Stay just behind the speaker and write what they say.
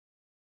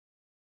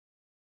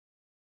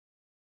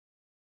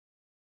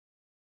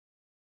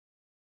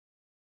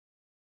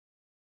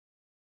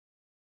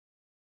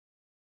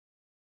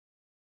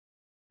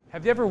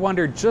Have you ever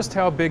wondered just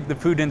how big the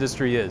food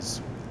industry is?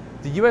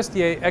 The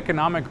USDA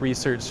Economic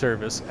Research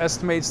Service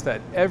estimates that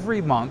every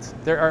month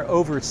there are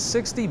over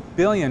 $60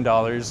 billion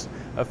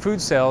of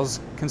food sales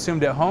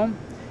consumed at home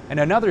and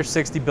another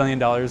 $60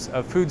 billion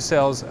of food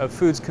sales of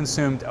foods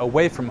consumed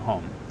away from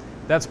home.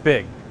 That's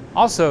big.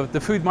 Also, the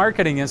Food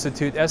Marketing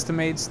Institute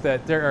estimates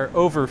that there are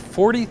over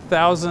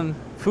 40,000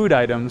 food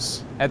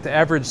items at the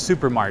average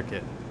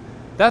supermarket.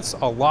 That's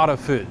a lot of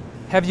food.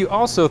 Have you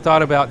also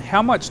thought about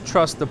how much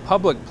trust the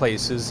public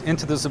places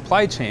into the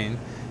supply chain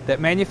that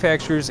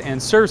manufactures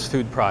and serves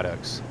food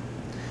products?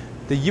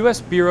 The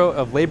U.S. Bureau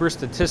of Labor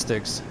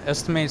Statistics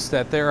estimates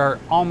that there are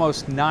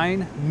almost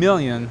 9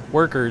 million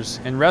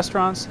workers in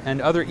restaurants and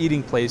other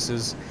eating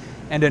places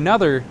and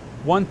another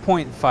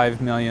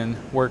 1.5 million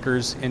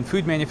workers in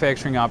food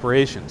manufacturing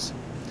operations.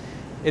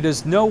 It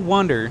is no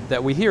wonder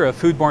that we hear of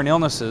foodborne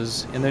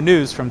illnesses in the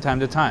news from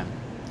time to time.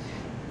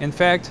 In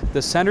fact,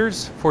 the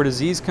Centers for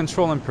Disease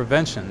Control and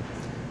Prevention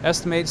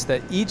estimates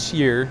that each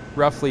year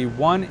roughly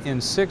 1 in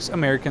 6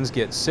 Americans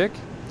get sick,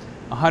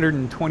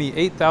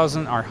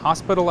 128,000 are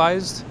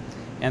hospitalized,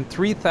 and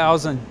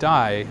 3,000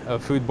 die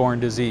of foodborne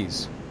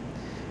disease.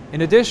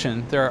 In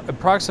addition, there are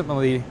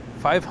approximately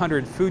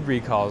 500 food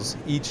recalls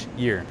each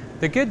year.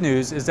 The good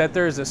news is that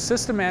there is a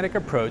systematic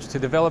approach to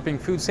developing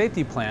food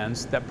safety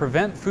plans that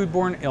prevent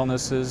foodborne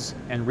illnesses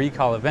and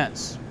recall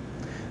events.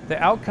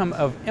 The outcome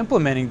of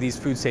implementing these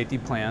food safety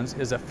plans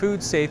is a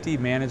food safety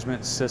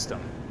management system.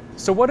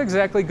 So what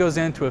exactly goes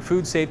into a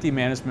food safety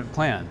management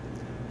plan?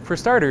 For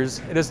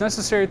starters, it is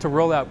necessary to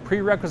roll out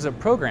prerequisite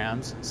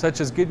programs such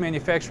as good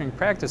manufacturing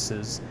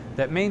practices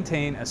that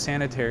maintain a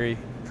sanitary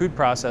food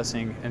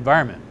processing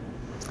environment.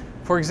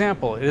 For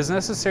example, it is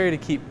necessary to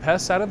keep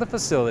pests out of the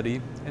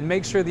facility and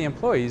make sure the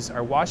employees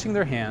are washing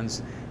their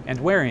hands and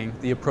wearing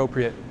the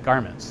appropriate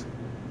garments.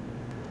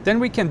 Then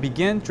we can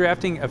begin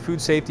drafting a food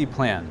safety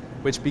plan,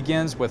 which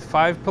begins with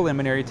 5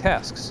 preliminary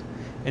tasks,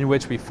 in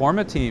which we form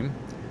a team,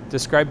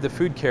 describe the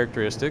food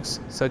characteristics,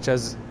 such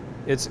as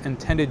its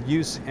intended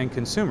use and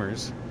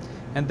consumers,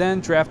 and then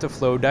draft a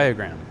flow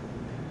diagram.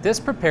 This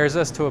prepares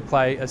us to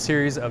apply a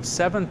series of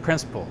 7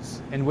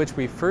 principles, in which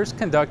we first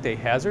conduct a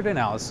hazard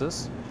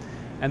analysis,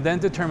 and then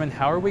determine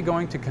how are we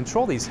going to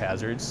control these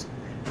hazards,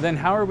 and then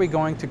how are we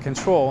going to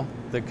control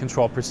the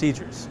control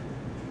procedures.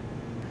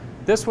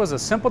 This was a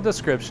simple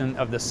description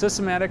of the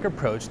systematic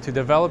approach to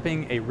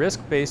developing a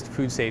risk-based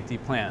food safety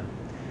plan.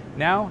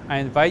 Now, I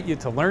invite you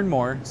to learn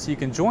more so you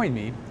can join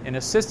me in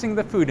assisting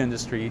the food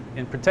industry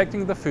in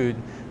protecting the food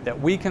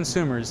that we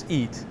consumers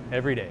eat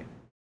every day.